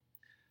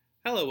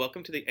Hello,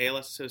 welcome to the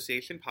ALS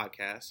Association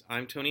podcast.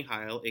 I'm Tony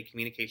Heil, a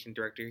communication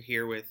director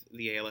here with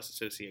the ALS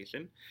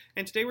Association,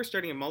 and today we're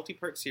starting a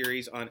multi-part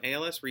series on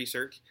ALS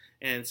research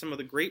and some of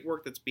the great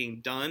work that's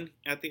being done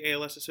at the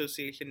ALS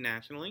Association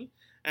nationally,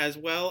 as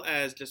well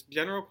as just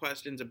general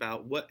questions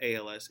about what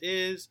ALS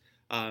is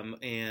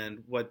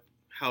and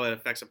how it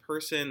affects a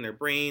person, their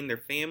brain, their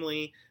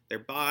family, their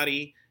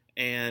body,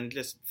 and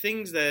just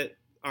things that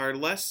are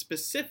less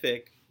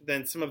specific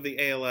than some of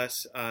the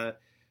ALS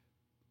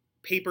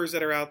papers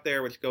that are out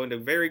there which go into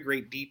very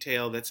great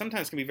detail that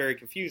sometimes can be very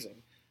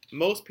confusing.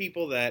 Most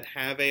people that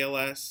have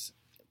ALS,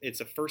 it's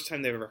the first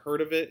time they've ever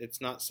heard of it. It's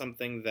not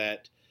something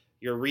that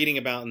you're reading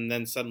about and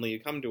then suddenly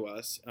you come to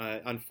us.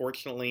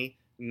 Unfortunately,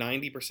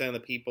 90% of the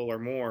people or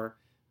more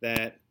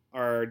that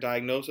are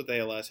diagnosed with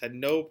ALS had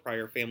no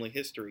prior family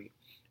history.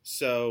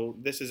 So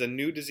this is a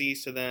new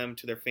disease to them,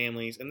 to their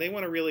families, and they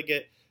want to really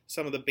get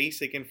some of the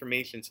basic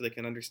information so they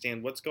can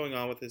understand what's going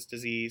on with this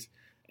disease,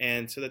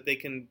 and so that they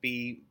can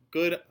be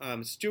good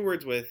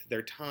stewards with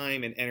their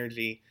time and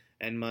energy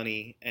and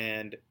money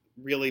and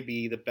really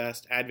be the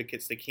best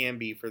advocates they can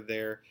be for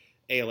their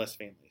ALS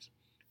families.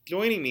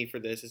 Joining me for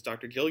this is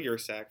Dr. Jill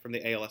Yursak from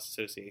the ALS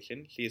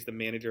Association. She is the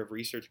manager of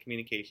research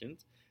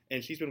communications,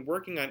 and she's been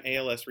working on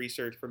ALS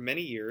research for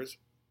many years.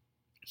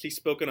 She's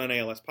spoken on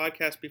ALS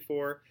podcasts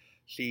before.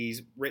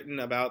 She's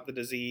written about the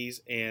disease,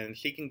 and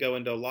she can go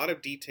into a lot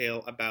of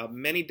detail about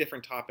many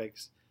different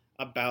topics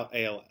about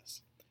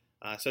ALS.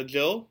 So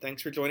Jill,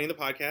 thanks for joining the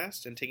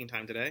podcast and taking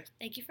time today.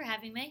 Thank you for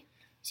having me.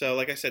 So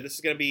like I said, this is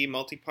going to be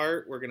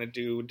multi-part. We're going to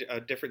do a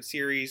different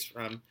series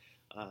from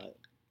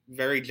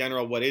very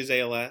general what is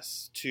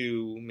ALS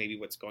to maybe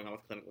what's going on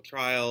with clinical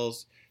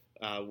trials,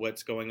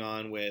 what's going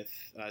on with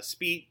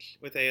speech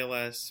with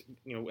ALS,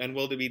 and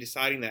we'll be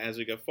deciding that as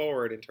we go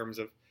forward in terms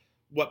of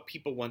what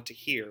people want to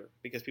hear,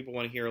 because people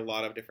want to hear a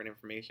lot of different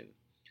information.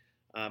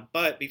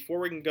 But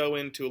before we can go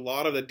into a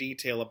lot of the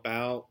detail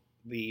about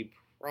the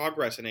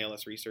progress in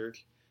ALS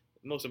research,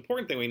 the most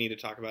important thing we need to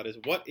talk about is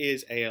what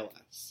is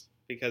ALS,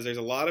 because there's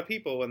a lot of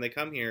people when they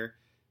come here,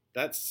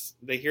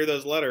 they hear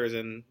those letters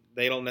and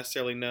they don't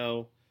necessarily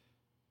know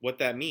what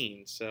that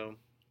means. So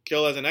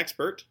Jill, as an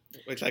expert,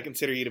 which I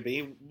consider you to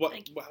be,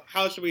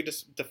 how should we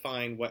just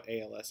define what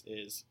ALS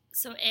is?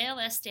 So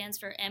ALS stands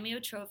for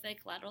amyotrophic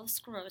lateral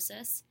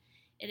sclerosis.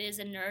 It is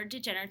a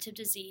neurodegenerative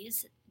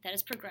disease that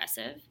is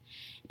progressive,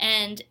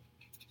 and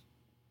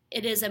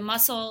it is a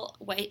muscle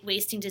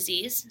wasting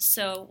disease.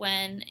 So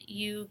when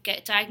you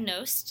get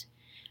diagnosed,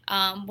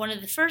 one of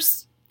the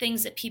first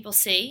things that people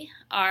see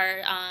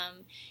are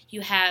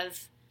you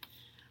have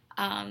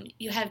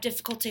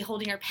difficulty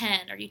holding your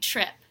pen, or you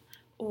trip,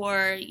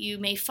 or you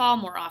may fall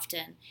more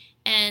often.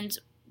 And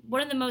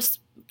one of the most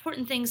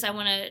important things I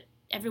want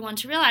everyone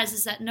to realize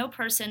is that no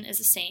person is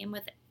the same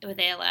with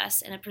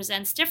ALS, and it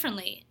presents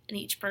differently in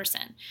each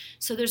person.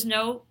 So there's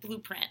no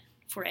blueprint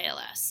for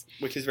ALS,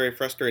 which is very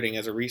frustrating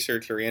as a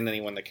researcher and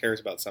anyone that cares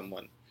about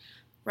someone.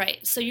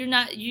 Right. So you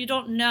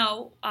don't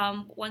know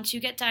once you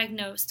get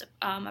diagnosed.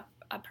 A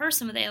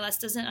person with ALS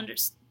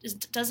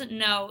doesn't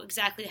know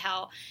exactly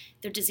how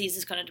their disease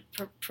is going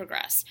to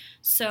progress.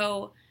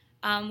 So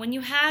when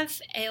you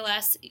have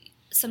ALS,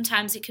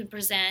 sometimes it can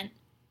present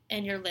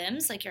in your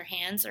limbs, like your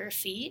hands or your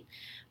feet,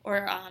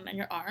 or in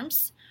your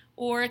arms.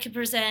 Or it could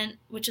present,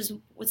 which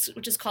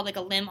is called like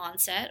a limb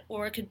onset,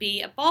 or it could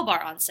be a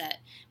bulbar onset,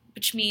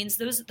 which means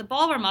the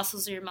bulbar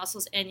muscles are your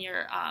muscles in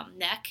your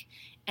neck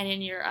and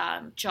in your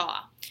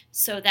jaw.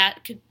 So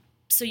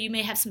you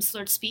may have some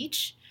slurred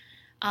speech,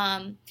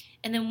 and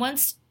then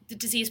once the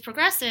disease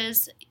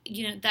progresses,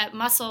 your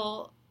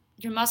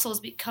muscles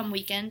become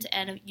weakened,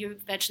 and you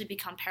eventually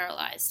become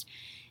paralyzed.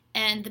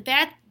 And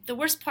the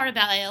worst part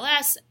about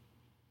ALS,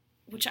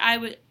 which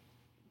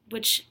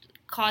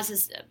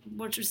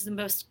is the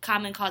most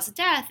common cause of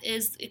death,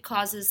 is it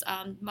causes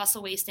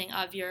muscle wasting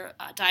of your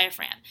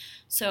diaphragm.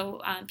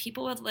 So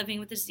people living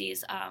with the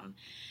disease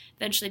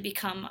eventually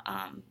become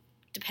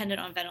dependent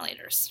on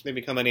ventilators. They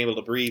become unable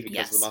to breathe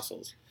because of the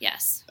muscles.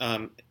 Yes.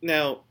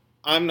 Now,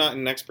 I'm not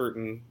an expert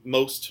in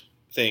most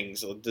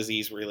things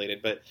disease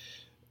related, but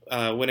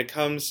when it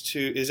comes to,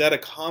 is that a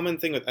common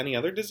thing with any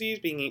other disease,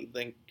 being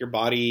like your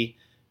body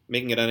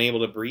making it unable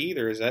to breathe,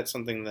 or is that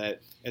something that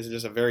is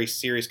just a very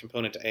serious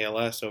component to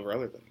ALS over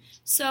other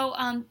things? So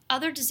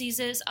other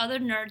diseases, other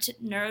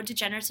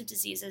neurodegenerative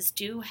diseases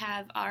do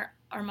have our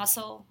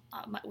muscle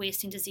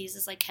wasting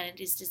diseases like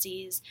Kennedy's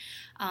disease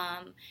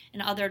and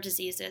other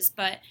diseases,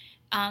 but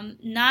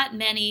not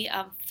many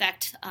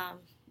affect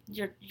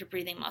your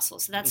breathing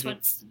muscles. So that's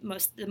what's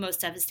the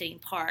most devastating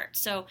part.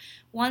 So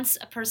once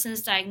a person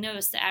is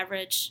diagnosed, the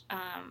average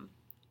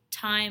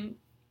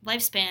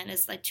lifespan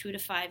is like 2 to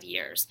 5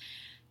 years.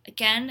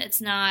 Again,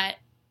 it's not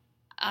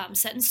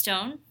set in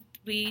stone.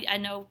 I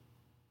know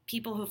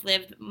people who've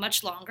lived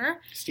much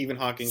longer. Stephen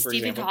Hawking, for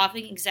example. Stephen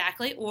Hawking,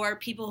 exactly, or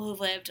people who've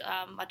lived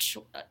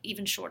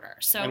even shorter.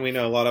 So, and we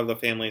know a lot of the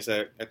families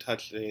that are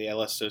touched the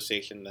ALS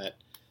Association that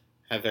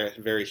have very,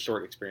 very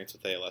short experience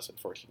with ALS,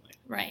 unfortunately.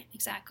 Right,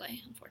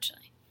 exactly,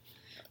 unfortunately.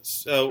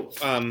 So,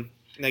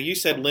 now you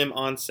said limb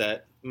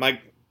onset.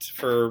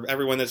 for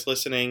everyone that's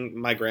listening,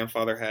 my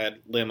grandfather had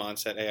limb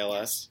onset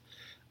ALS,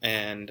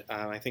 and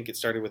I think it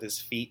started with his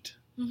feet.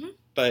 Mm-hmm.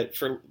 But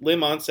for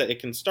limb onset, it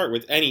can start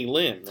with any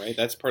limb, right?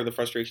 That's part of the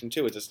frustration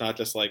too. It's not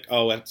just like,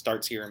 oh, it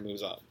starts here and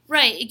moves up.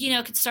 Right.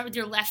 It could start with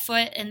your left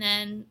foot and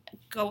then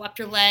go up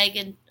your leg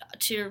and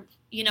to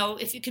your,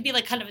 if it could be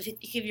like kind of, if you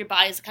give your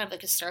body as kind of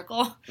like a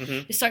circle.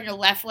 Mm-hmm. You start in your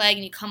left leg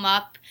and you come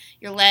up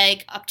your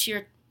leg up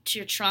to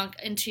your trunk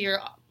into your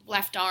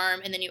left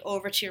arm, and then you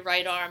over to your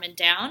right arm and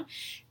down.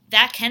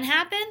 That can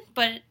happen,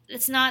 but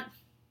it's not.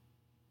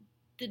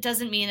 It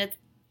doesn't mean that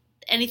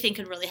anything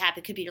could really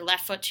happen. It could be your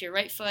left foot to your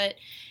right foot.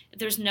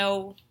 There's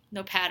no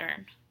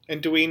pattern.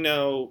 And do we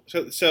know?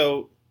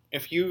 So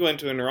if you went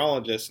to a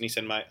neurologist and he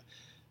said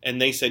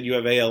and they said you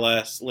have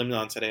ALS, limb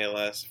onset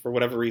ALS, for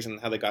whatever reason,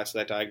 how they got to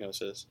that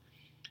diagnosis,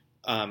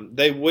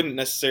 they wouldn't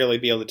necessarily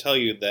be able to tell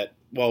you that.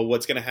 Well,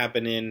 what's going to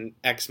happen in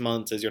X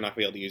months is you're not going to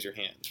be able to use your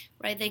hand.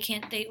 Right? They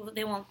can't.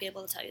 They won't be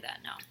able to tell you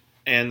that. No.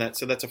 And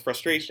that's a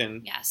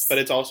frustration. Yes. But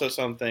it's also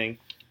something,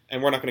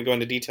 and we're not going to go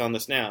into detail on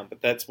this now,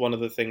 but that's one of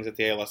the things that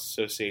the ALS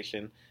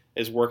Association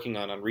is working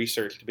on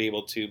research to be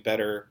able to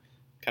better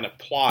kind of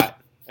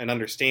plot and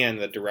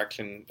understand the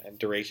direction and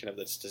duration of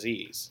this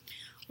disease.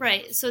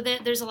 Right. So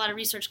there's a lot of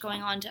research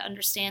going on to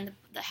understand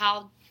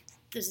how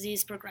the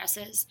disease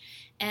progresses,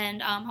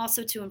 and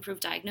also to improve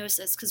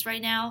diagnosis. Because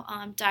right now,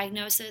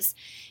 diagnosis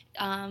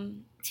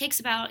takes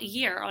about a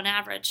year on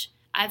average.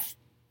 I've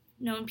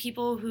known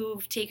people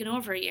who've taken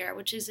over a year,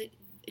 which is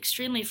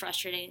extremely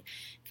frustrating.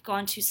 I've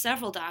gone to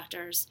several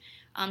doctors,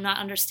 not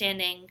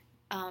understanding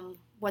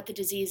what the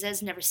disease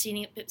is, never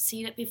seen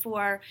it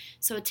before,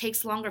 so it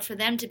takes longer for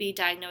them to be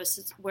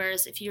diagnosed.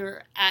 Whereas if you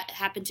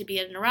happen to be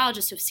a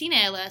neurologist who've seen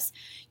ALS,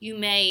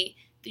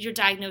 your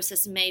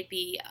diagnosis may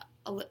be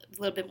a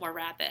little bit more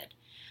rapid.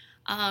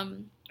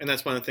 And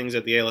that's one of the things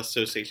that the ALS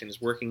Association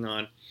is working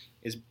on,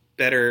 is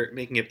better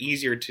making it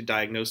easier to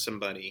diagnose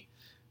somebody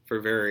for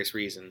various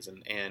reasons,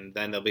 and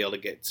then they'll be able to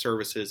get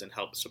services and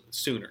help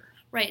sooner.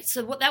 Right.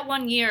 So that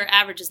 1 year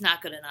average is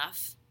not good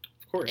enough.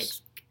 Of course.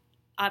 It's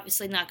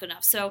obviously not good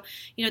enough. So,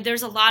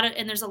 there's a lot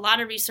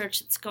of research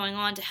that's going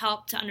on to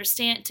help to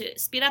understand, to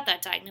speed up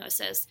that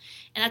diagnosis.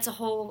 And that's a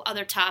whole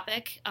other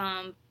topic.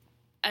 And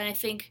I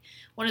think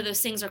one of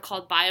those things are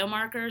called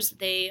biomarkers.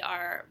 They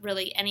are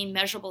really any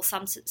measurable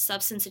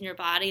substance in your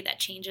body that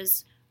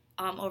changes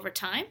over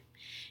time.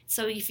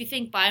 So if you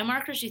think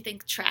biomarkers, you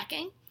think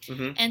tracking.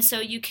 Mm-hmm. And so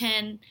you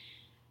can,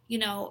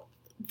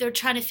 they're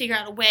trying to figure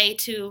out a way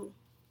to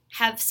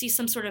see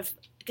some sort of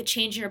a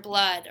change in your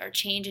blood or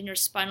change in your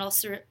cerebral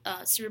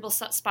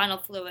spinal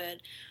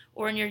fluid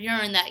or in your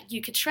urine that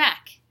you could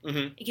track.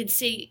 Mm-hmm. You can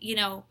see,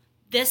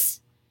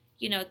 this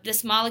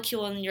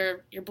molecule in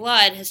your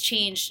blood is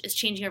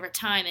changing over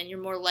time, and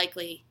you're more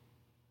likely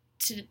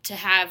to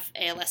have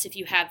ALS if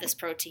you have this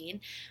protein,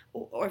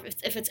 or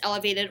if it's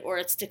elevated or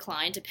it's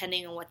declined,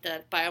 depending on what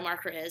the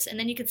biomarker is. And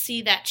then you can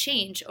see that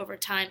change over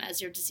time as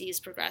your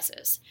disease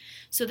progresses.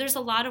 So there's a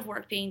lot of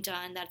work being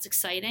done that's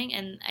exciting,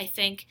 and I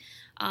think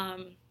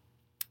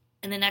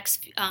in the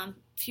next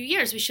few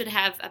years we should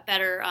have a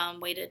better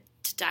way to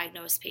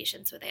diagnose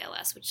patients with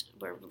ALS, which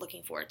we're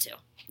looking forward to.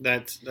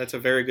 That's a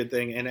very good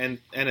thing, and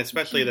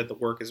especially that the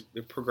work is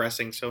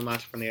progressing so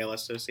much from the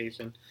ALS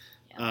Association.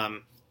 Yeah.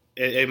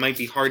 It might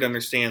be hard to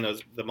understand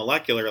the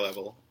molecular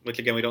level, which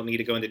again we don't need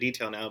to go into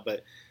detail now,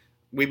 but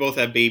we both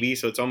have babies,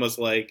 so it's almost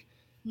like,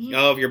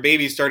 if your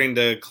baby's starting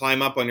to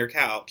climb up on your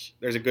couch,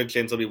 there's a good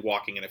chance they'll be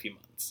walking in a few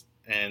months.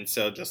 And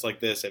so just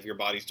like this, if your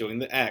body's doing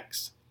the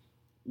X,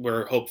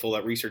 we're hopeful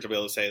that research will be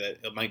able to say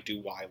that it might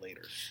do Y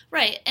later.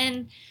 Right.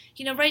 And,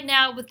 right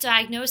now with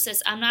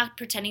diagnosis, I'm not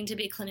pretending to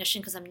be a clinician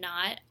because I'm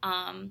not.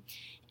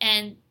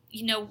 And,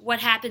 what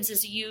happens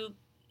is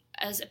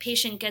as a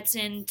patient gets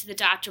into the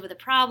doctor with a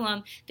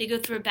problem, they go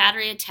through a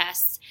battery of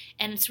tests,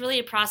 and it's really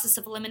a process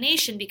of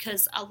elimination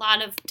because a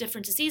lot of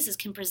different diseases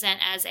can present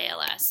as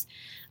ALS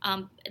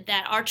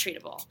that are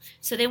treatable.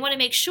 So they want to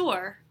make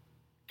sure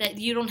that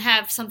you don't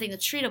have something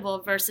that's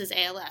treatable versus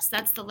ALS.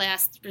 That's the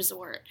last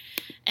resort,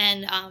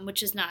 and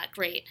which is not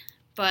great.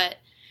 But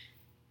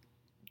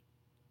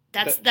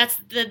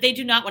they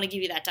do not want to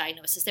give you that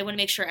diagnosis. They want to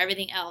make sure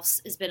everything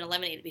else has been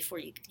eliminated before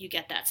you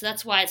get that. So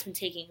that's why it's been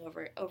taking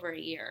over a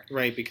year.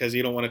 Right, because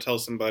you don't want to tell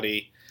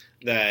somebody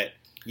that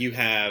you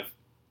have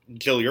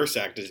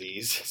Gillier-Sack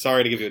disease.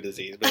 Sorry to give you a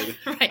disease, but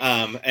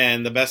right.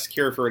 And the best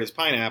cure for it is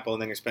pineapple,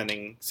 and then you're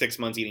spending 6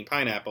 months eating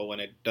pineapple when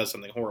it does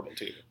something horrible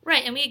to you.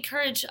 Right, and we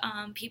encourage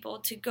people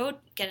to go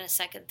get a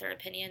second, third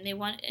opinion. You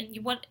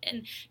want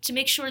to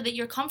make sure that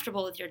you're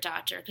comfortable with your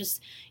doctor,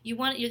 because you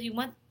want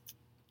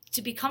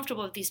to be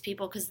comfortable with these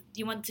people because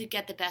you want to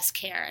get the best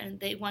care,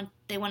 and they want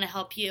to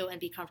help you and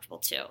be comfortable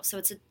too. So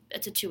it's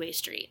a two-way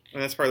street.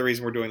 And that's part of the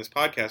reason we're doing this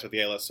podcast with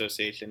the ALS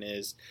Association,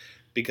 is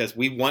because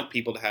we want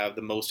people to have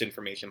the most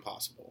information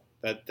possible.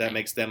 That right.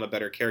 Makes them a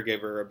better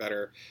caregiver, a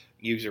better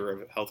user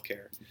of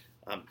healthcare.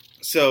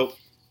 So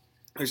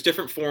there's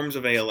different forms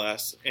of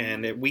ALS,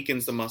 and it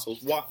weakens the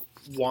muscles.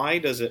 Why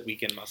does it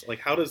weaken muscle?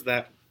 Like, how does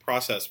that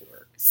process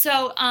work?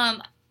 So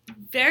on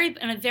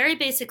a very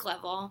basic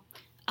level,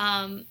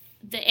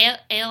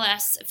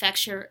 ALS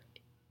affects your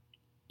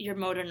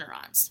motor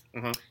neurons.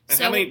 And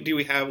so, how many do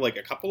we have? Like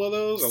a couple of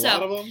those? A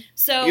lot of them?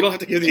 So you don't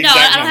have to give the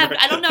exact number.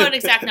 I don't know an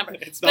exact number.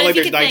 It's not like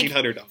there's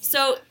 1,900 of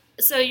them.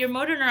 So your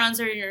motor neurons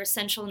are in your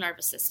central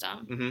nervous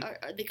system.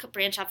 They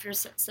branch off your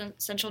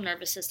central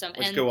nervous system.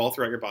 Which go all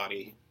throughout your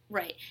body.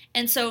 Right.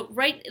 And so,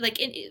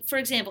 for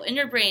example, in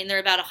your brain, there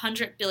are about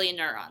 100 billion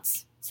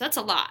neurons. So that's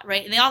a lot,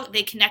 right? And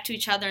they connect to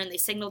each other and they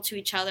signal to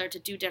each other to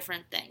do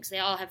different things. They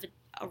all have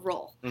a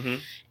role.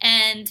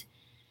 And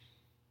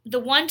the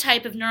one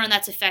type of neuron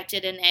that's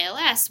affected in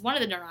ALS, one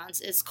of the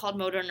neurons, is called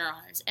motor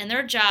neurons. And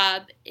their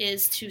job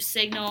is to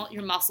signal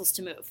your muscles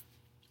to move.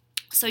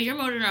 So your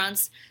motor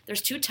neurons,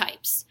 there's two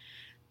types.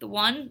 The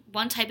one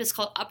type is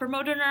called upper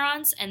motor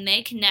neurons, and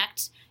they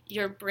connect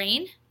your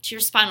brain to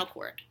your spinal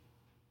cord.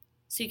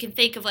 So you can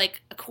think of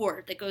like a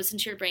cord that goes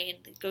into your brain,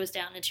 that goes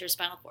down into your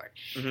spinal cord.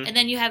 And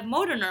then you have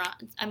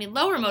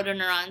lower motor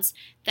neurons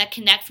that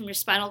connect from your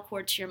spinal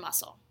cord to your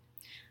muscle.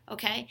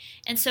 Okay?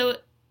 And so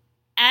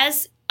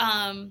as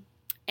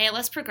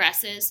ALS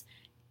progresses,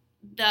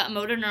 the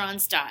motor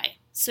neurons die.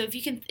 So if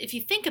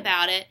you think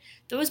about it,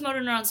 those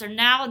motor neurons are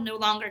now no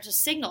longer to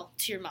signal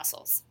to your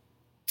muscles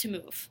to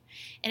move.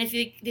 And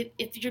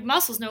if your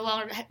muscles no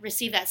longer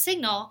receive that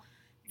signal,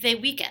 they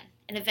weaken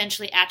and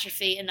eventually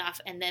atrophy enough,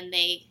 and then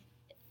they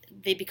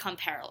become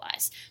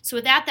paralyzed. So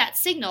without that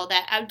signal,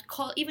 that I would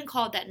call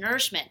it that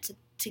nourishment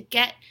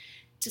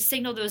to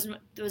signal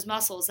those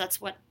muscles.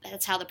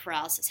 That's how the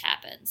paralysis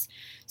happens.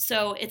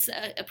 So it's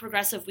a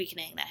progressive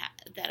weakening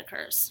that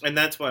occurs. And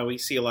that's why we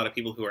see a lot of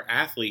people who are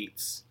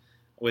athletes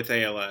with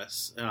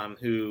ALS,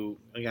 who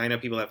I know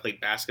people that played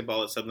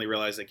basketball that suddenly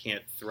realize they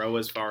can't throw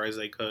as far as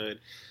they could.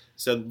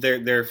 So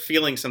they're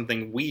feeling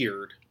something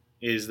weird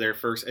is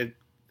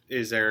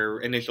their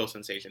initial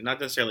sensation. Not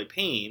necessarily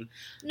pain.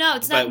 No,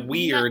 it's not. But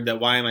weird.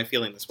 That why am I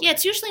feeling this way? Yeah,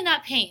 it's usually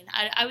not pain.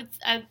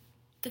 I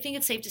think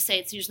it's safe to say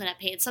it's usually not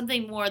pain. It's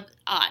something more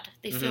odd.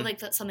 They feel like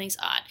that something's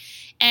odd,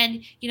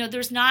 and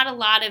there's not a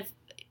lot of.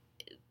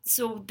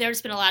 So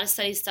there's been a lot of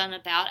studies done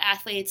about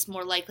athletes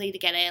more likely to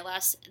get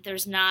ALS.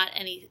 There's not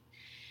any.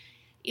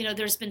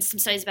 There's been some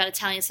studies about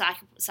Italian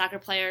soccer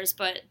players,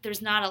 but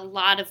there's not a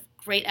lot of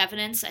great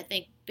evidence, I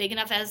think, big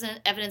enough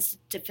evidence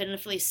to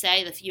definitively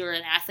say that if you're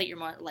an athlete, you're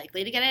more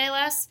likely to get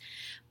ALS.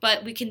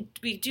 But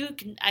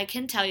I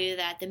can tell you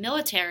that the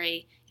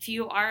military, if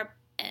you are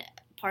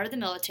part of the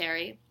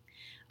military,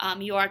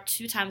 you are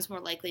 2 times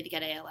more likely to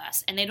get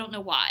ALS, and they don't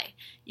know why.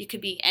 You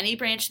could be any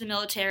branch of the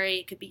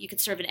military. You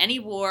could serve in any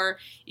war.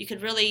 You can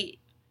be.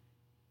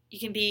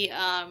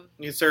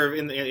 You serve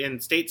in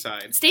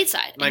stateside.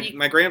 Stateside.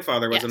 My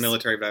grandfather was a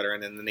military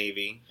veteran in the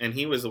Navy, and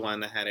he was the one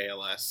that had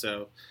ALS.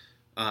 So,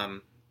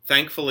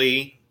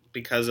 thankfully,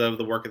 because of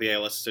the work of the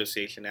ALS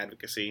Association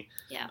advocacy,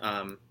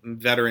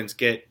 veterans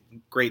get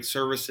great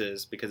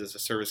services because it's a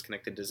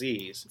service-connected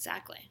disease.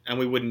 Exactly. And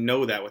we wouldn't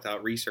know that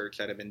without research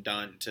that had been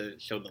done to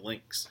show the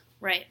links.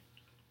 Right.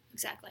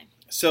 Exactly.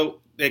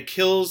 So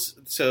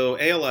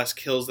ALS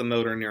kills the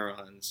motor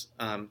neurons.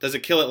 Does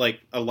it kill it like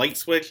a light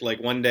switch? Like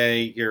one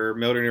day your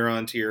motor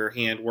neuron to your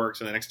hand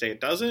works and the next day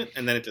it doesn't,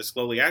 and then it just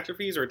slowly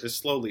atrophies, or it just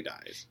slowly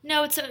dies?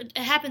 No, it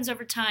happens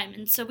over time,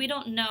 and so we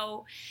don't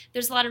know.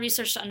 There's a lot of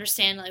research to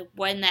understand like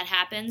when that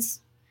happens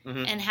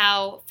and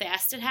how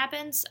fast it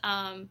happens.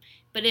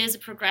 But it is a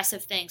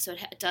progressive thing, so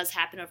it does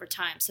happen over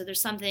time. So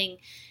there's something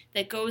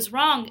that goes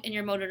wrong in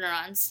your motor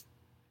neurons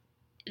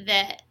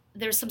that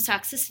there's some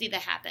toxicity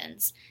that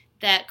happens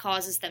that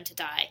causes them to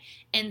die.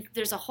 And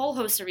there's a whole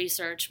host of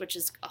research, which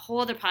is a whole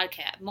other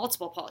podcast,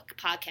 multiple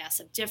podcasts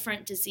of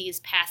different disease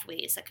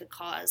pathways that could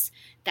cause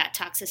that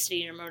toxicity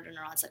in your motor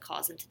neurons that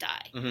cause them to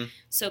die.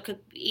 So it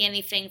could be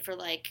anything for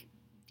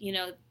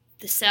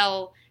the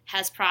cell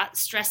has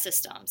stress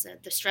systems, and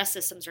the stress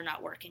systems are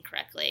not working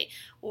correctly,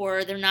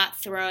 or they're not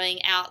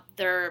throwing out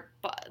their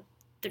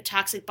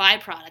toxic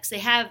byproducts.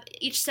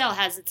 Each cell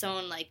has its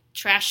own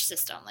trash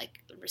system, like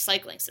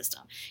recycling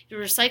system. If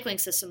your recycling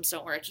systems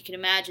don't work, you can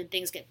imagine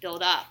things get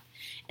built up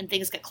and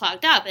things get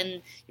clogged up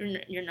and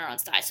your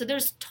neurons die. So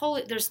there's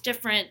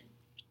different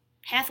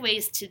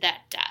pathways to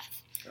that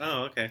death.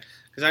 Oh, okay.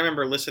 Because I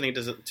remember listening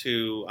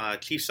to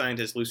Chief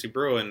Scientist Lucy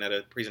Bruin at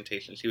a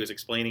presentation. She was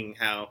explaining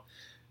how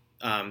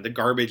the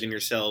garbage in your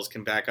cells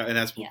can back up, and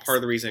that's part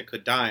of the reason it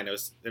could die. And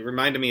it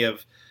reminded me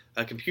of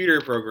a computer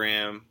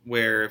program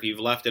where if you've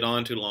left it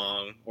on too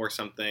long or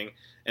something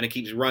and it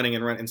keeps running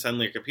and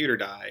suddenly your computer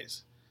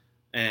dies,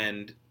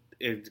 and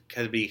it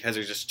could be because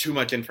there's just too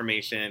much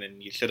information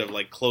and you should have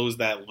closed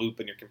that loop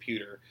in your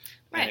computer,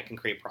 and it can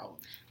create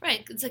problems.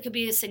 Right. It could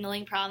be a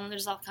signaling problem.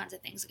 There's all kinds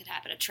of things that could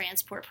happen. A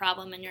transport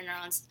problem in your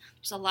neurons.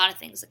 There's a lot of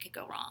things that could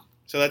go wrong.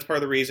 So that's part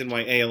of the reason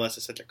why ALS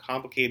is such a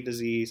complicated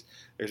disease.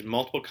 There's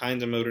multiple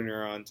kinds of motor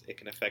neurons. It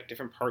can affect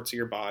different parts of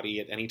your body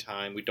at any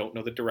time. We don't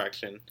know the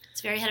direction.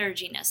 It's very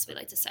heterogeneous, we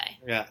like to say.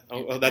 Yeah.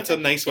 Oh, that's a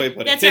nice way of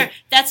putting it.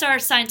 That's our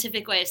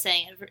scientific way of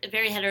saying it.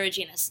 Very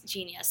heterogeneous.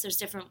 There's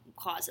different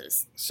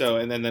causes. So,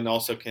 and then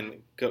also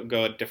can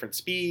go at different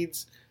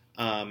speeds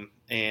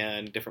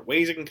and different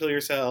ways it can kill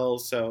your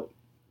cells. So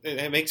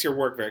it makes your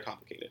work very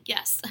complicated.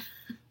 Yes.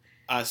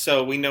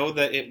 So we know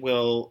that it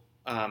will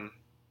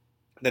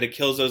that it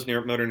kills those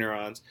motor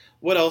neurons.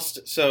 What else?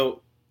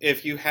 So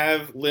if you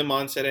have limb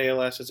onset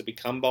ALS, does it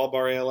become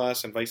bulbar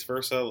ALS and vice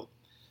versa?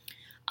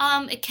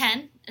 It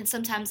can, and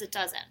sometimes it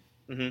doesn't.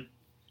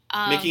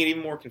 Mm-hmm. Making it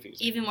even more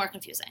confusing. Even more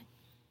confusing.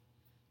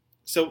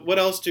 So what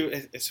else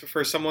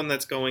for someone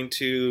that's going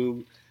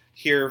to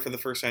hear for the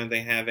first time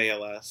they have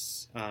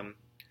ALS,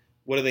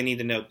 what do they need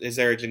to know? Is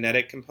there a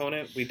genetic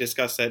component? We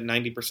discussed that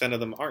 90%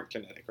 of them aren't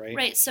genetic, right?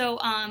 Right. So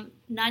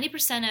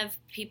 90% of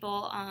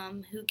people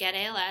who get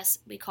ALS,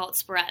 we call it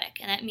sporadic.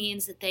 And that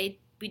means that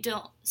we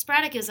don't,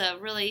 sporadic is a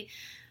really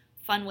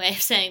fun way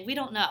of saying we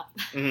don't know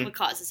what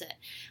causes it.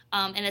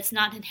 And it's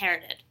not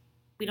inherited.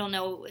 We don't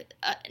know,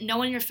 no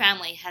one in your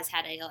family has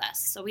had ALS,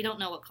 so we don't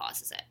know what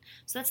causes it.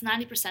 So that's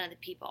 90% of the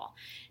people.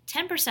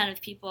 10%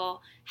 of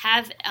people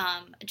have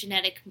a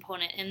genetic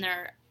component in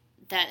there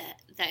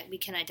that we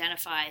can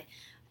identify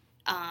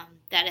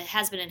that it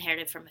has been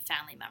inherited from a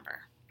family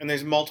member. And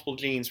there's multiple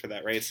genes for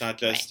that, right? It's not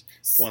just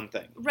one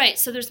thing. Right,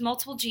 so there's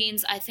multiple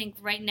genes. I think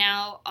right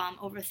now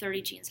over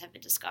 30 genes have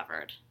been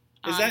discovered.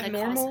 Is that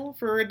normal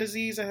for a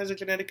disease that has a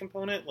genetic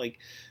component? Like,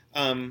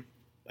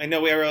 I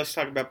know we always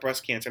talk about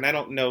breast cancer, and I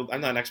don't know,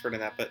 I'm not an expert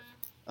in that, but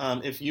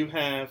if you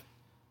have,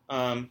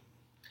 a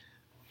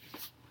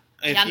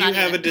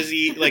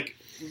disease, like,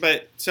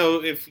 but,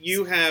 so if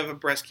you have a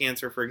breast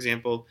cancer, for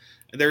example,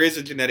 there is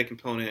a genetic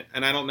component,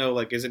 and I don't know,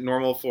 like, is it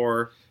normal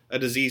for a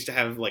disease to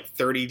have, like,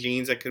 30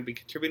 genes that could be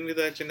contributing to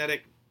that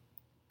genetic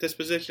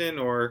disposition,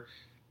 or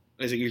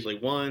is it usually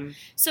one?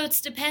 So it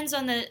depends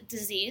on the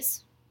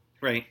disease.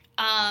 Right.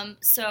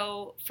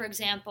 So, for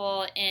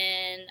example,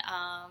 in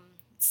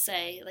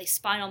say like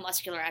spinal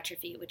muscular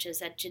atrophy, which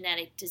is a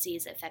genetic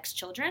disease that affects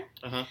children,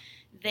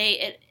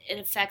 it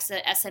affects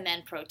the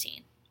SMN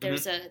protein.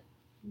 There's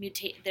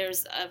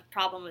there's a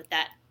problem with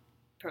that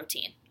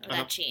protein or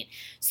that gene.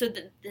 So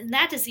in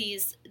that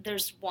disease,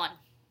 there's one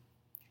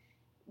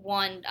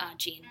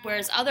gene,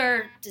 whereas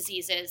other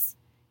diseases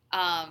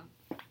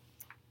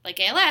like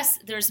ALS,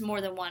 there's more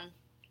than one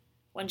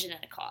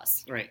genetic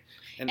cause. Right.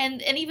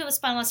 And even with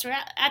spinal muscular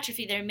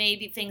atrophy, there may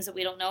be things that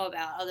we don't know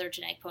about, other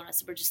genetic components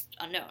that were just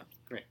unknown.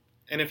 Right.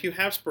 And if you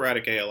have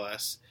sporadic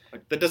ALS,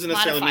 that doesn't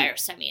necessarily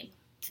modifiers,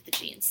 to the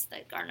genes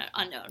that are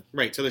unknown.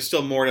 Right. So there's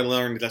still more to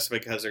learn just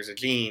because there's a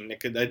gene.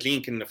 A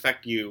gene can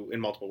affect you in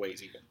multiple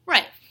ways even.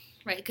 Right.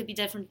 Right. It could be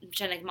different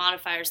genetic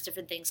modifiers,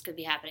 different things could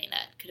be happening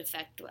that could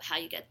affect how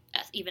you get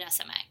even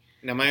SMA.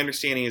 Now, my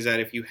understanding is that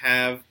if you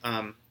have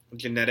a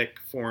sporadic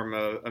form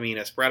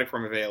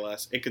of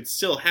ALS, it could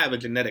still have a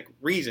genetic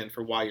reason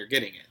for why you're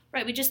getting it.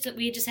 Right. We just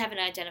haven't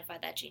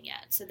identified that gene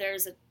yet. So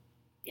there's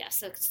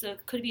so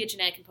it could be a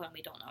genetic component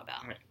we don't know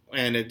about. Right.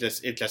 And it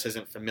just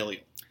isn't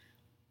familial.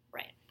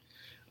 Right.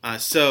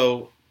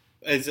 So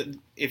is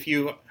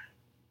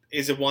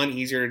it one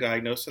easier to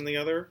diagnose than the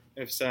other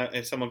if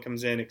someone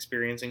comes in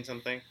experiencing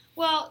something?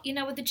 Well,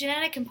 with the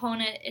genetic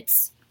component,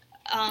 it's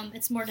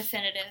more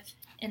definitive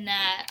in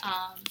that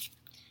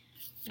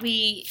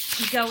you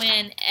go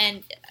in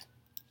and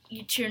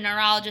to your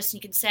neurologist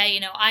and you can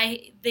say,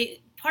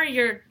 part of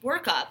your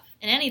workup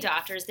in any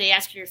doctor is they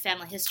ask you your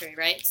family history,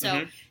 right?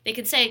 So they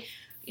can say,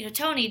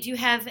 Tony, do you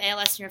have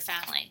ALS in your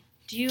family?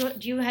 Do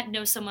you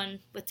know someone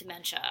with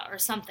dementia or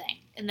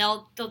something? And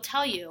they'll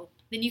tell you.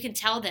 Then you can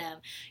tell them,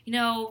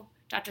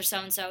 Dr.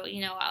 So-and-so,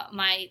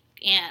 my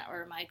aunt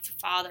or my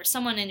father,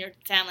 someone in your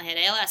family had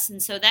ALS.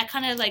 And so that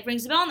kind of like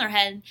rings a bell in their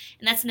head.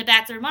 And that's in the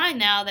back of their mind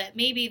now that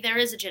maybe there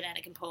is a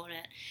genetic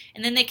component.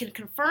 And then they can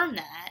confirm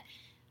that.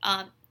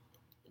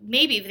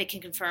 Maybe they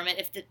can confirm it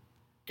if the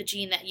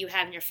gene that you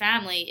have in your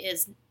family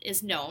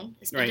is known,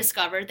 has been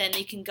discovered, then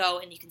you can go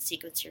and you can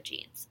sequence your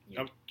genes,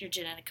 your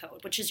genetic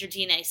code, which is your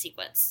DNA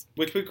sequence.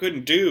 Which we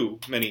couldn't do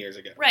many years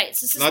ago. Right.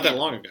 So not that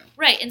long ago.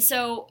 Right. And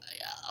so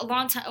a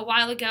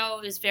while ago,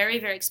 it was very,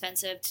 very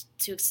expensive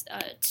to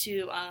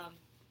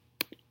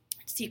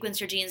sequence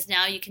your genes.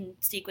 Now you can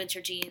sequence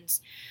your genes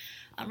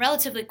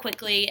relatively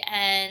quickly,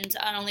 and it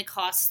only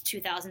costs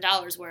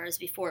 $2,000, whereas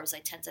before it was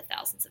like tens of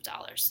thousands of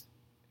dollars.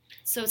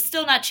 So it's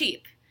still not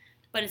cheap.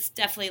 But it's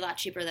definitely a lot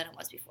cheaper than it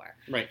was before.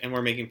 Right, and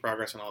we're making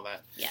progress on all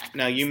that. Yeah.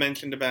 Now, you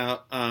mentioned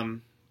about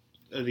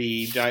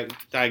the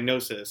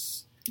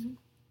diagnosis,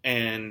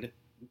 and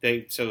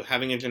so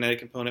having a genetic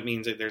component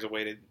means that there's a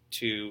way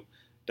to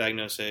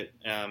diagnose it.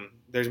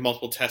 There's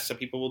multiple tests that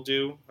people will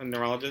do, a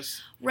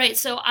neurologist. Right,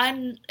 so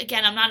I'm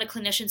not a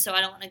clinician, so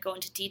I don't want to go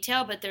into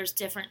detail, but there's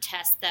different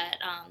tests that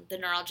the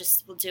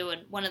neurologists will do,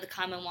 and one of the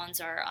common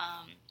ones are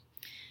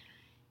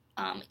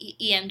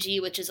EMG,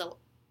 which is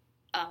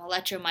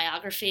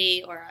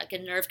electromyography, or like a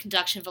nerve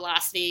conduction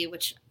velocity,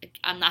 which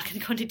I'm not going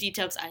to go into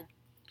detail because I'm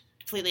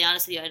completely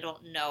honest with you, I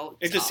don't know.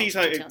 It just sees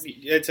how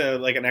it's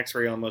like an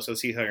X-ray almost, so it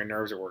sees how your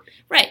nerves are working.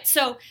 Right.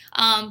 So,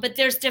 but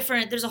there's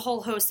a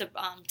whole host of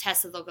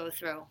tests that they'll go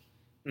through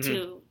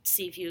to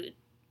see if you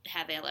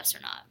have ALS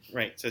or not.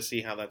 Right. To see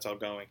how that's all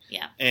going.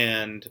 Yeah.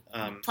 And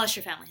plus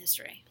your family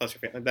history.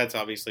 That's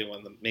obviously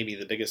one of maybe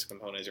the biggest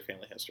component is your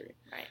family history.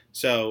 Right.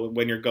 So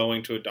when you're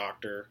going to a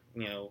doctor,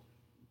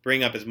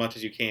 bring up as much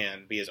as you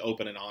can, be as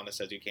open and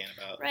honest as you can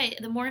about. Right.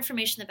 The more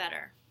information, the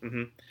better.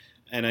 Mm-hmm.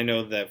 And I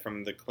know that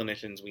from the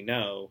clinicians we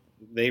know,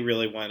 they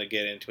really want to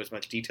get into as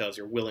much detail as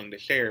you're willing to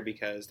share,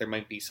 because there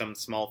might be some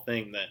small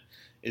thing that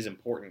is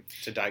important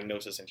to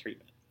diagnosis and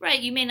treatment.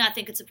 Right. You may not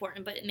think it's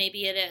important, but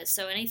maybe it is.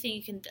 So anything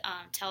you can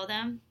tell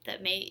them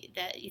that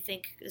you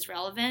think is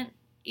relevant,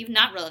 even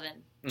not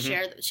relevant,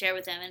 share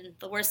with them. And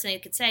the worst thing they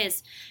could say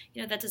is,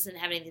 that doesn't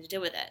have anything to do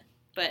with it,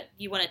 but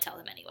you want to tell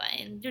them anyway.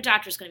 And your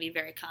doctor's going to be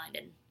very kind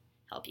and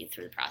help you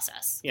through the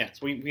process.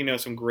 Yes, we know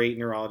some great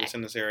neurologists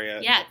in this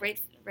area. Yeah, great.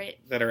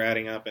 That are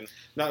adding up, and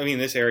not only in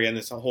this area, in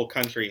this whole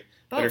country,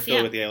 that are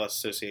filled with the ALS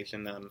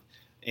Association,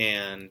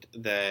 and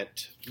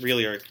that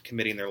really are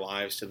committing their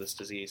lives to this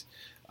disease.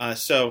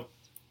 So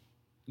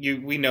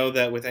we know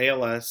that with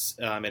ALS,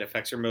 it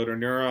affects your motor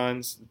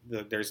neurons.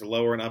 There's a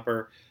lower and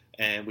upper,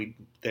 and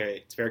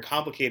it's very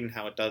complicated in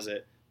how it does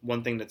it.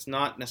 One thing that's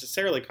not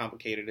necessarily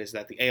complicated is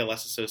that the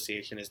ALS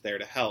Association is there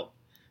to help.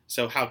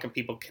 So how can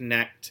people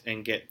connect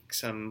and get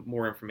some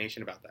more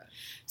information about that?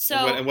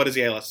 And what is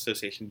the ALS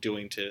Association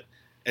doing to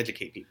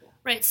educate people?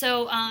 Right.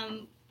 So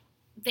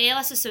the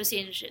ALS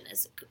Association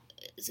is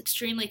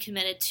extremely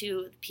committed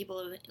to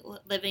people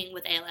living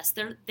with ALS.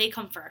 They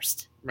come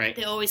first. Right.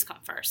 They always come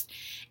first.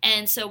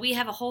 And so we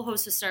have a whole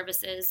host of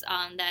services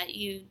that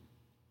you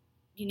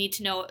need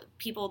to know,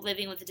 people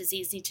living with the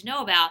disease need to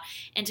know about,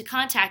 and to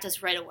contact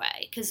us right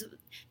away. Because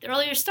the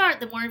earlier you start,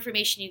 the more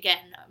information you get,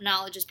 and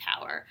knowledge is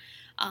power.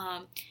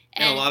 And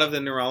a lot of the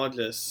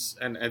neurologists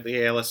at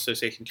the ALS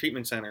Association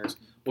treatment centers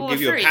will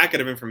give you a packet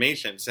of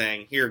information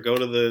saying, here, go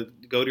to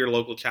your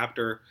local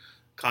chapter,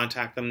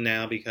 contact them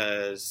now,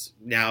 because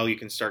now you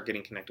can start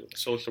getting connected with a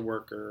social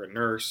worker, a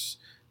nurse,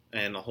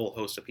 and a whole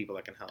host of people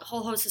that can help. A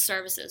whole host of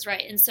services,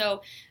 right. And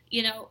so,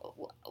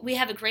 we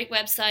have a great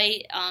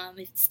website.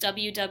 It's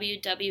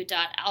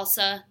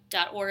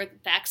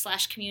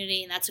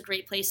www.alsa.org/community, and that's a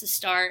great place to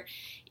start.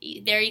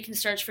 There you can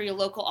search for your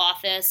local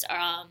office,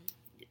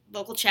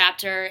 local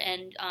chapter,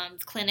 and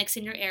clinics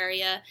in your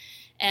area.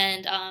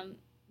 And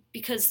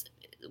because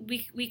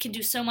we can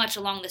do so much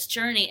along this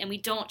journey, and we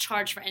don't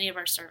charge for any of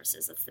our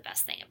services. That's the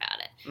best thing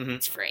about it. Mm-hmm.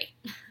 It's free.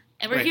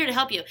 And we're here to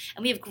help you.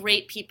 And we have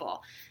great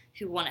people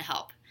who want to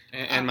help.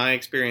 And my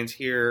experience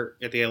here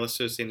at the ALS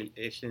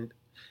Association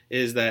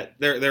is that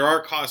there are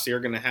costs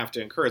you're going to have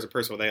to incur as a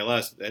person with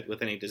ALS,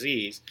 with any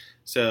disease.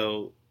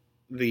 So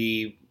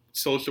the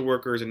social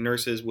workers and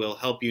nurses will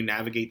help you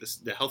navigate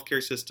the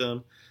healthcare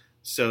system,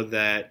 so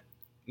that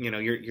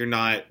you're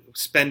not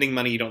spending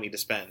money you don't need to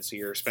spend. So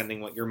you're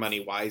spending your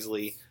money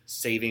wisely,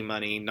 saving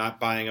money, not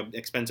buying an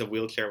expensive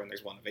wheelchair when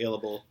there's one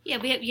available. Yeah,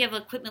 we have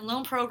equipment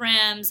loan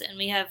programs, and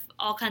we have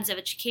all kinds of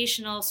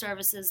educational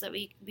services that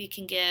we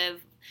can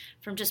give,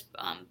 from just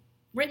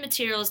written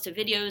materials to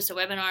videos to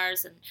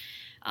webinars, and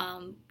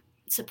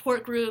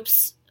support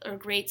groups are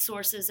great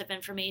sources of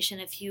information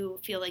if you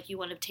feel like you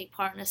want to take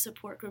part in a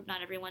support group.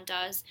 Not everyone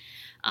does.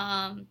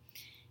 And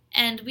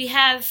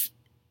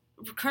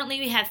currently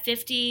we have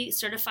 50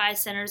 certified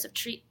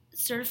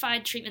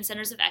treatment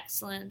centers of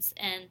excellence,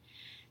 and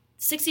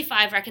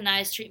 65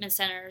 recognized treatment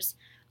centers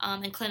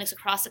and clinics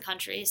across the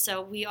country.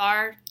 So we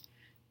are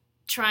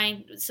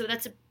trying. So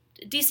that's a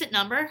decent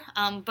number,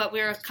 but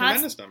we're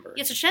tremendous number.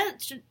 It's a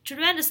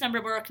tremendous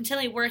number. We're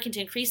continually working to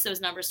increase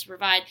those numbers to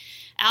provide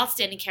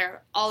outstanding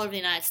care all over the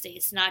United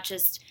States, not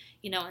just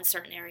in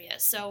certain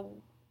areas.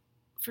 So,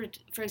 for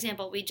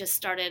example, we just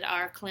started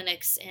our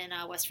clinics in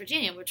West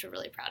Virginia, which we're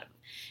really proud of,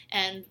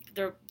 and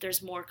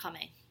there's more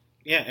coming.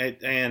 Yeah,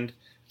 and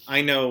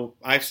I know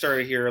I've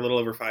started here a little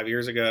over 5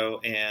 years ago,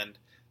 and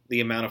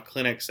the amount of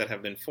clinics that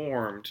have been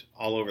formed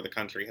all over the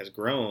country has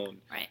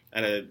grown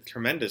at a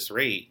tremendous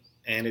rate.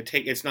 And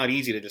it's not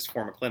easy to just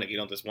form a clinic. You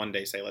don't just one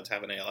day say, let's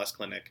have an ALS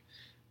clinic.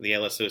 The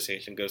ALS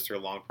Association goes through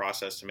a long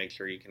process to make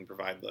sure you can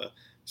provide the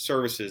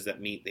services that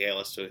meet the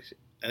ALS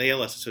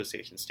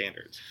Association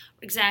standards.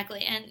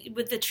 Exactly. And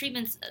with the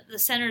treatments, the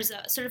centers,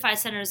 certified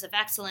centers of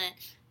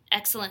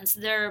excellence,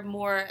 they're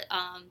more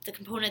the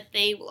component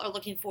they are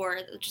looking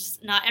for, which is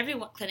not every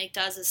clinic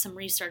does, is some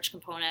research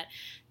component,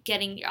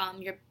 getting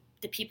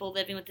the people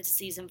living with the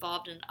disease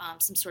involved in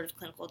some sort of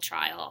clinical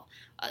trial.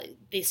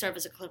 They serve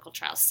as a clinical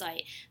trial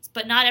site.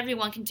 But not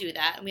everyone can do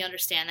that, and we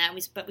understand that,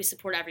 but we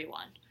support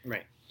everyone.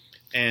 Right.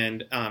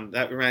 And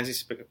that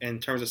reminds me, in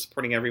terms of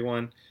supporting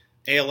everyone,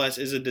 ALS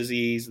is a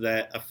disease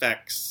that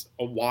affects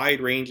a wide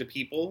range of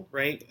people,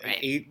 right?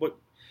 Right.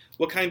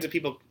 What kinds of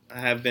people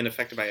have been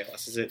affected by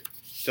ALS? Is it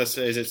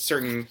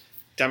certain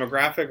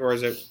demographic, or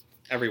is it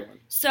everyone?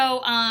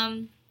 So,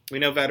 we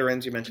know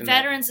veterans, you mentioned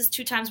veterans is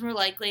 2 times more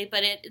likely,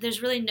 but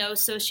there's really no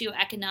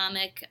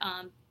socioeconomic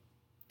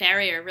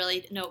barrier,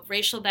 really, no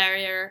racial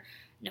barrier,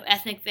 no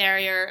ethnic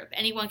barrier.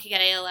 Anyone can get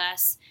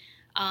ALS.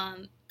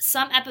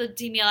 Some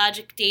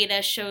epidemiologic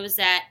data shows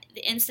that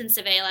the incidence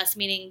of ALS,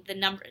 meaning the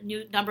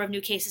number of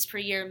new cases per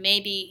year, may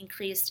be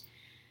increased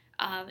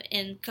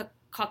in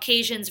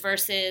Caucasians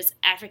versus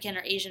African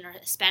or Asian or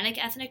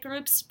Hispanic ethnic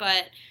groups,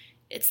 but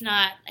it's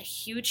not a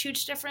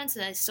huge difference,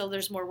 and still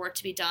there's more work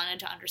to be done and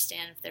to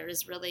understand if there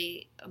is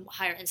really a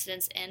higher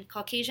incidence in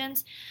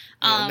Caucasians.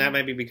 And that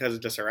might be because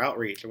of just our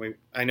outreach.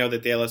 I know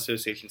that the ALS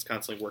Association is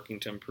constantly working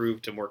to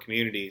improve to more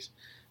communities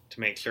to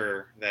make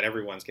sure that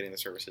everyone's getting the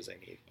services they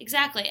need.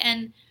 Exactly,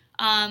 and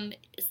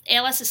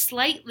ALS is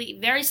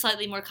very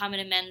slightly more common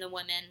in men than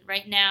women.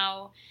 Right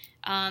now,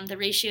 the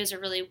ratios are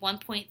really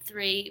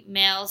 1.3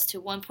 males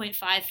to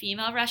 1.5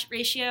 female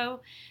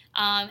ratio.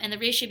 And the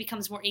ratio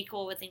becomes more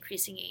equal with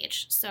increasing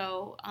age.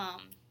 So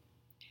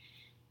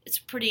it's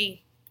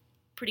pretty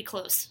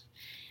close.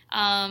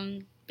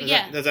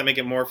 Does that make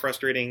it more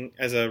frustrating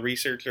as a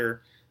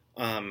researcher,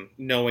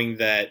 knowing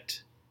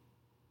that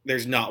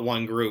there's not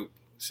one group?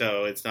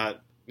 So it's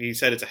not, you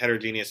said it's a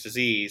heterogeneous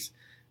disease.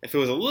 If it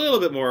was a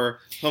little bit more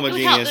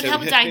homogeneous. It would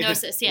help with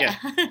diagnosis, yeah.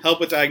 Help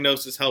with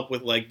diagnosis, help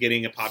with like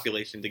getting a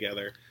population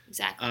together.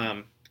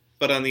 Exactly.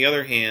 But on the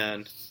other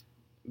hand,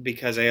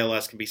 because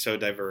ALS can be so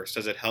diverse,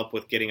 does it help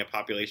with getting a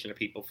population of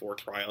people for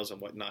trials and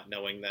whatnot,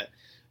 knowing that,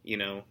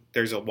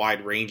 there's a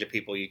wide range of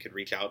people you could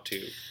reach out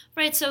to?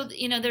 Right. So,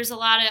 there's a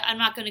lot of, I'm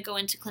not going to go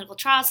into clinical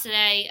trials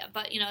today,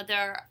 but,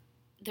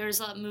 there's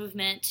a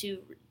movement to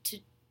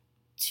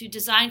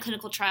design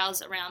clinical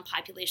trials around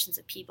populations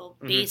of people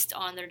based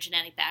on their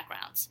genetic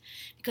backgrounds.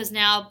 Because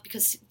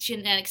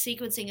genetic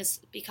sequencing is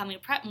becoming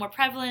more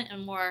prevalent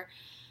and more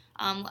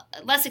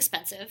less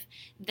expensive,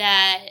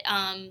 that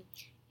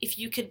if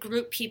you could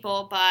group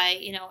people by,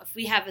 if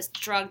we have a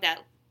drug that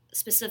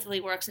specifically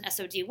works in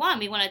SOD1,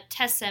 we want to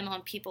test them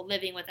on people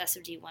living with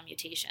SOD1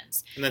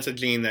 mutations. And that's a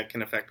gene that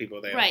can affect people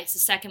with ALS. Right. It's the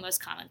second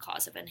most common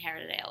cause of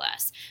inherited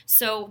ALS.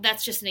 So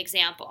that's just an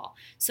example.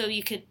 So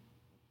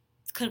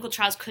clinical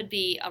trials could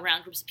be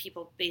around groups of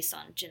people based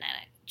on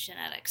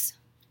genetics.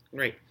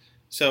 Right.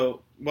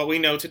 So what we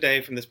know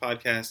today from this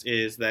podcast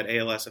is that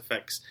ALS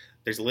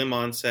there's limb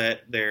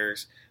onset,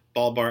 there's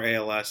bulbar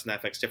ALS, and that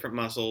affects different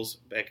muscles.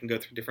 It can go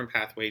through different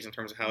pathways in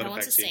terms of how it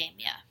affects you. No one's the same,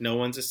 yeah. No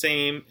one's the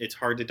same. It's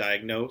hard to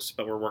diagnose,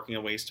 but we're working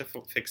on ways to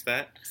fix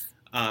that.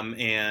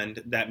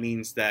 And that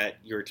means that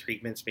your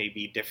treatments may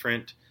be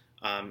different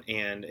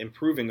and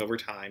improving over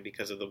time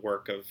because of the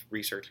work of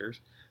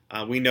researchers.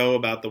 We know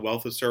about the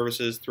wealth of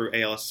services through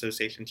ALS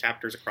Association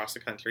chapters across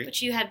the country.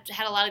 Which you had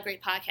a lot of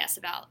great podcasts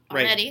about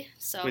already. Right.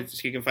 So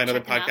you can find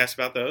other podcasts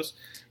about those.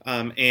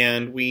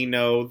 And we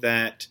know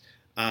that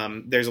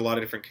there's a lot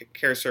of different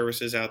care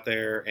services out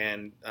there,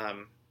 and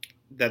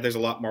that there's a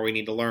lot more we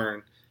need to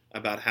learn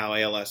about how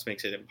ALS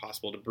makes it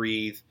impossible to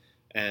breathe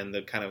and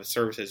the kind of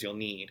services you'll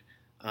need.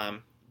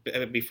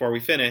 Before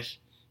we finish,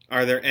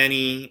 are there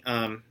any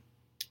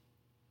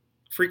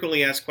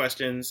frequently asked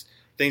questions,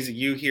 things that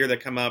you hear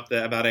that come up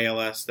about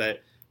ALS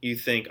that you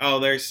think,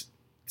 there's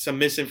some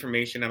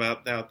misinformation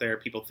out there.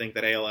 People think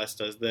that ALS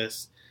does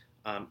this.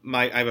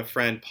 I have a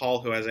friend,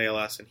 Paul, who has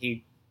ALS,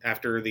 and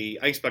after the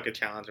Ice Bucket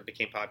Challenge that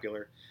became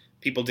popular,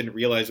 people didn't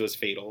realize it was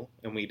fatal,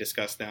 and we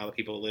discussed now that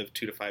people live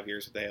 2 to 5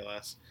 years with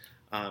ALS.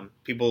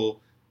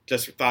 People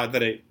just thought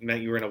that it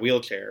meant you were in a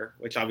wheelchair,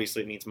 which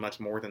obviously means much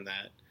more than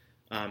that.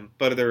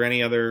 But are there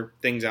any other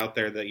things out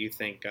there that you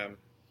think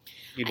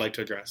you'd like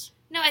to address?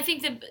 No, I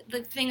think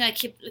the thing I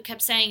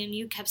kept saying, and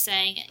you kept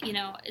saying,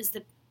 is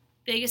the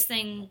biggest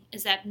thing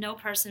is that no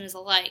person is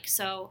alike.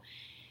 So,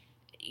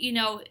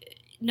 no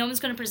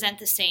one's going to present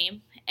the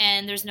same.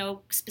 And there's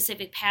no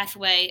specific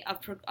pathway of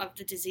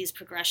the disease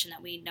progression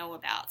that we know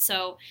about.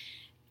 So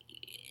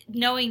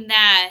knowing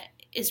that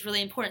is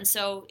really important.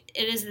 So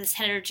it is this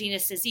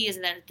heterogeneous disease,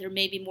 and that there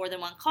may be more than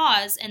one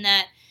cause, and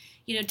that,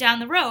 down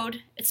the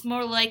road, it's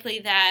more likely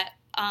that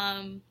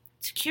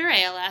to cure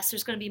ALS,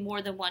 there's going to be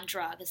more than one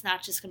drug. It's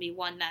not just going to be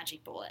one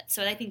magic bullet.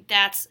 So I think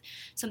that's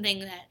something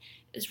that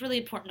is really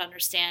important to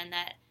understand,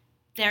 that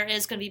there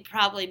is going to be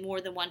probably more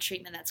than one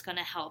treatment that's going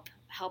to help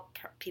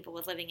people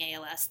with living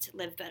ALS to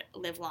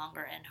live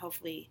longer and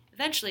hopefully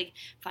eventually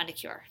find a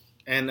cure.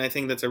 And I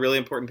think that's a really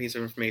important piece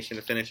of information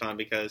to finish on,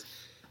 because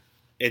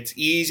it's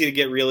easy to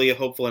get really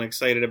hopeful and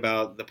excited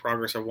about the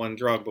progress of one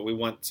drug, but we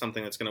want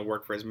something that's going to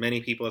work for as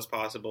many people as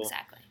possible.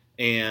 Exactly.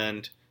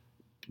 And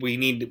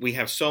we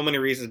have so many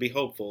reasons to be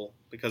hopeful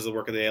because of the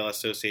work of the ALS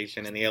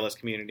Association and the ALS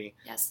community.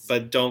 Yes.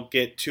 But don't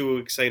get too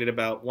excited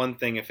about one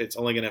thing if it's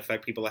only going to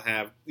affect people that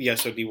have the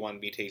SOD1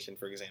 mutation,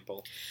 for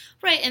example.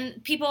 Right,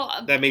 and people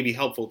that may be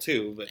helpful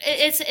too. But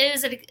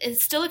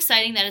it's still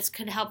exciting that it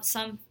can help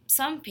some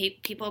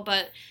people,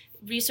 but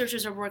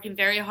researchers are working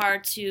very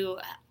hard to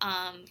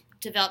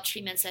develop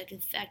treatments that can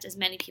affect as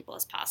many people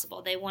as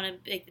possible. They want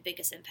to make the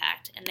biggest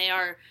impact, and they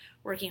are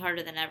working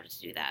harder than ever to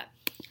do that.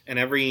 And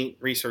every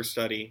research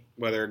study,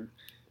 whether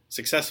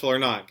successful or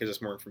not, gives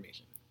us more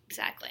information.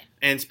 Exactly.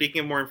 And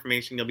speaking of more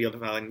information, you'll be able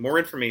to find more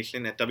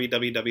information at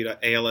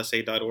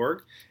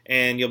www.alsa.org,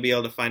 and you'll be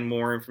able to find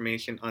more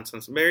information on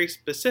some very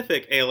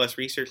specific ALS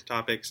research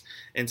topics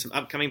and some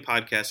upcoming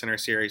podcasts in our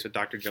series with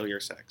Dr. Jill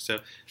Yursek. So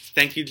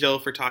thank you, Jill,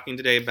 for talking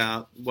today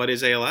about what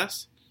is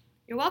ALS.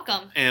 You're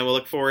welcome. And we'll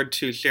look forward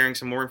to sharing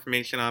some more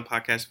information on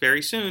podcasts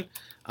very soon.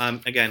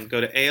 Again, go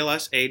to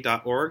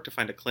alsa.org to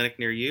find a clinic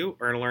near you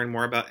or to learn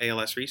more about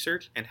ALS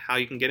research and how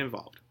you can get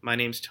involved. My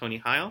name's Tony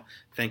Heil.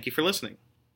 Thank you for listening.